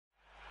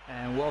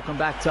Welcome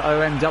back to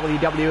OM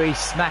WWE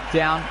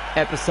SmackDown,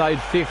 episode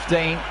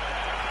 15.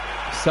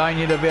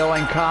 Sonya Deville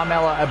and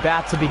Carmella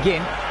about to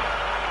begin.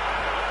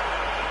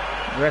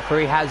 The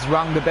referee has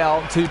rung the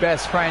bell. Two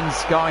best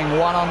friends going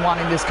one-on-one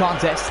in this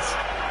contest.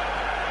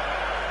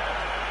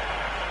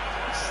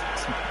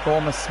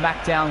 Former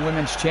SmackDown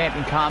Women's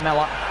Champion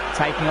Carmella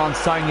taking on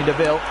Sonya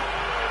Deville.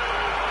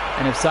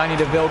 And if Sonya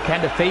Deville can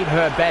defeat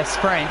her best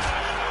friend,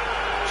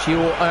 she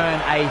will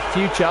earn a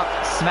future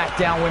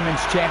SmackDown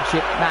Women's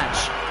Championship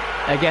match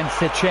against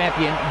the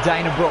champion,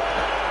 Dana Brooke.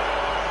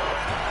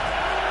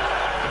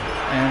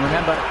 And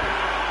remember,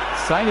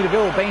 Sonya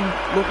Deville been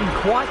looking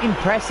quite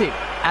impressive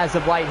as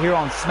of late here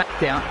on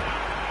SmackDown.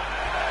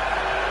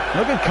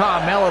 Look at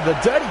Carmella, the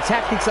dirty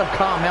tactics of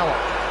Carmella.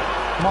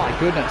 My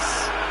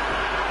goodness.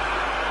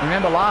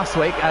 Remember last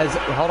week, as,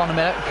 hold on a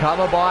minute,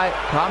 cover by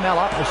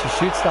Carmella as she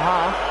shoots the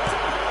half.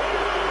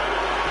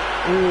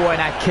 Ooh,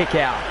 and a kick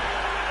out.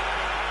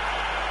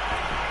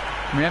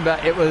 Remember,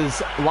 it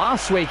was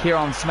last week here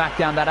on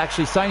SmackDown that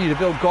actually Sonya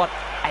Deville got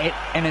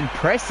an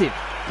impressive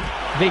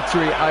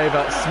victory over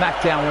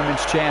SmackDown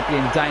Women's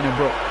Champion Dana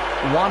Brooke.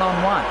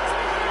 One-on-one.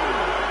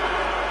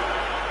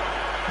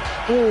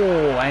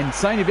 Oh, and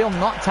Sonya Deville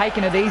not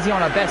taking it easy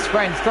on her best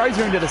friend. Throws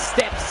her into the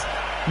steps.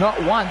 Not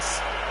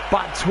once,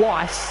 but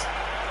twice.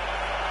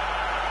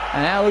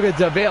 And now look at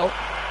Deville.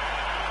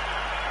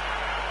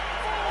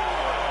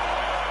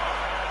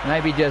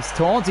 Maybe just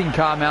taunting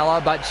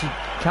Carmella, but she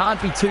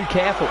can't be too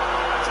careful.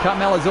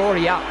 Carmella's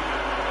already up.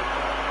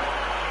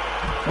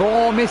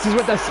 Oh, misses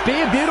with the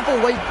spear. Beautiful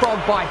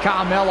leapfrog by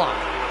Carmella.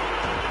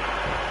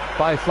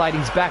 Both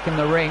ladies back in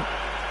the ring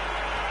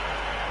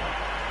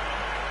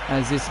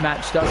as this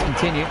match does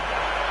continue.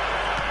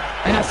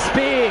 And a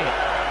spear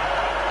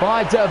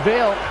by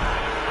Deville.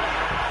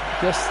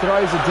 Just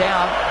throws it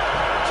down.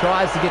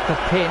 Tries to get the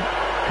pin.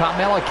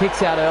 Carmella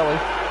kicks out early.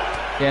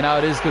 Yeah, no,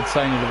 it is good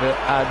Sonya Deville.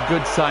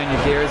 Good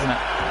Sonya here, isn't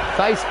it?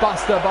 Face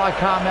buster by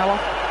Carmella.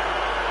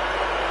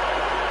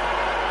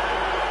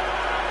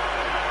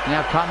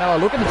 Now Carmella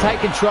looking to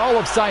take control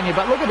of Sonya,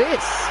 but look at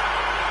this.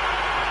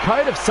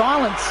 Code of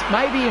silence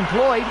may be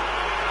employed.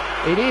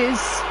 It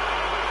is.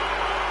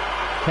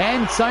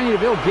 Can Sonya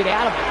Deville get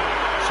out of it?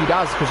 She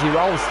does, because she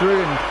rolls through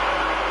and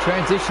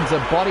transitions her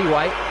body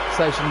weight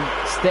so she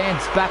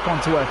stands back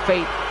onto her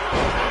feet.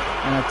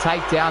 And a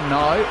takedown,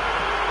 no.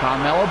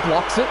 Carmella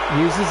blocks it,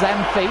 uses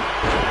them feet.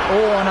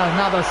 Oh, and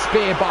another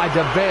spear by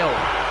Deville.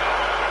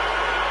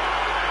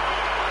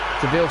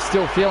 Deville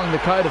still feeling the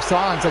code of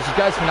silence as she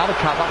goes for another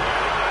cover.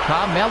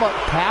 Carmella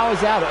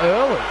powers out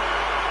early.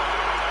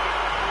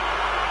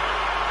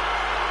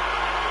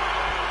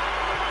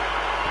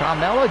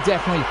 Carmella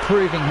definitely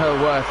proving her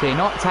worth here,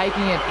 not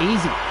taking it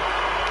easy.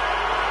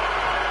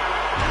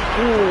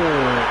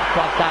 Ooh,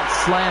 got that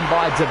slam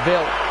by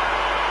Deville.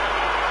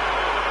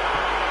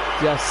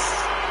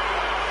 Just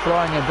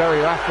throwing it very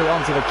roughly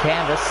onto the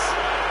canvas.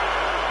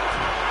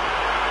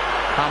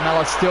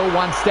 Carmella still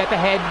one step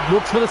ahead,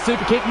 looks for the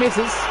super kick,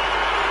 misses.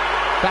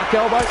 Back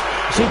elbow,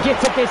 she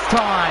gets it this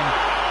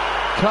time.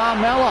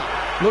 Carmella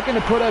looking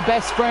to put her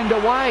best friend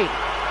away.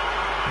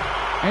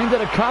 Into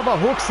the cover,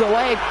 hooks the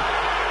leg.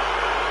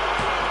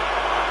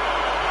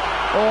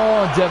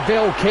 Oh,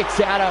 Deville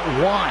kicks out at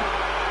one.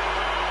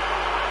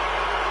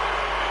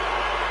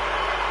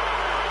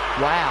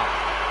 Wow.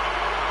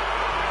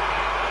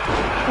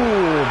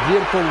 Ooh,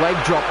 beautiful leg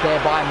drop there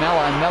by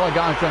Mella, and Mella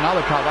going for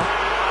another cover.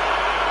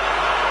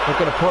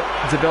 Looking to put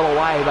Deville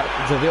away, but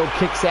Deville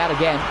kicks out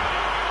again.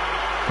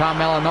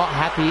 Carmella not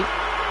happy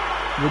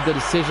with the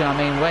decision. I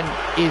mean, when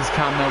is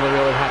Carmella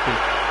really happy?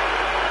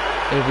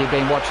 If you've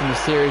been watching the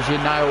series, you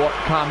know what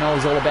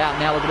Carmella's all about.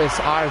 Now look at this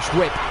Irish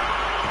whip.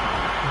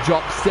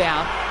 Drops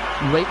down,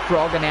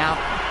 leapfrog, and out.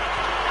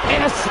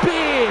 And a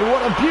spear!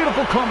 What a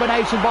beautiful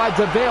combination by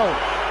Deville.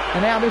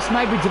 And now this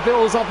may be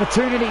Deville's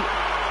opportunity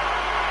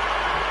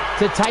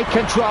to take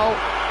control.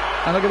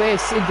 And look at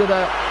this, into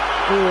the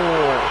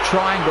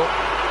triangle.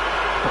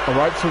 But the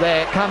ropes were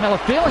there. Carmella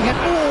feeling it.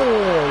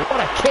 Oh, what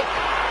a kick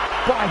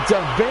by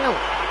Deville.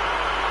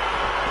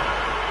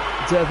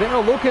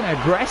 Deville looking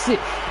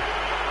aggressive.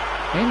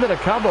 Into the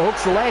cover,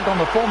 hooks the leg on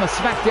the former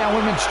SmackDown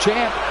Women's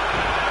Champ.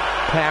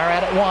 Power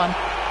out at one.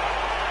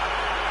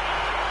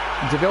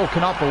 Deville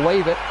cannot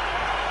believe it.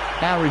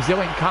 How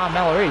resilient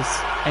Carmella is.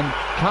 And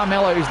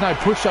Carmella is no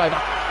pushover.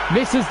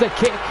 Misses the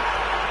kick.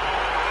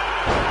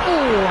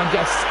 Oh, and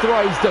just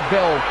throws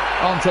Deville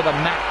onto the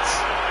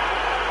mat.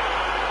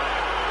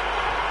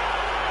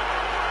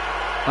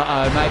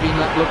 Maybe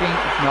not looking.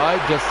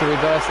 No, just the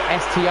reverse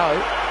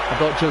STO. I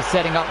thought she was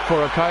setting up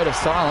for a code of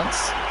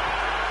silence.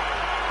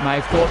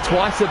 May have thought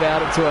twice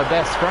about it to her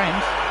best friend.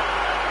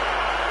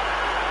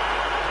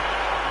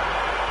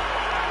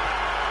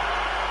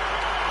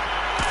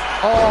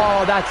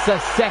 Oh, that's the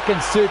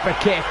second super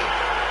kick.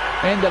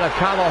 Into the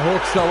cover,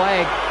 hooks the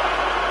leg.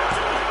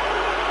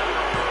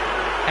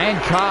 And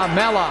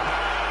Carmella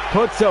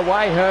puts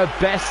away her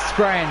best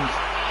friend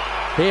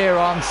here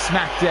on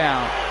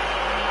SmackDown.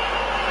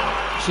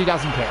 She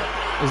doesn't care,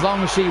 as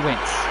long as she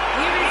wins.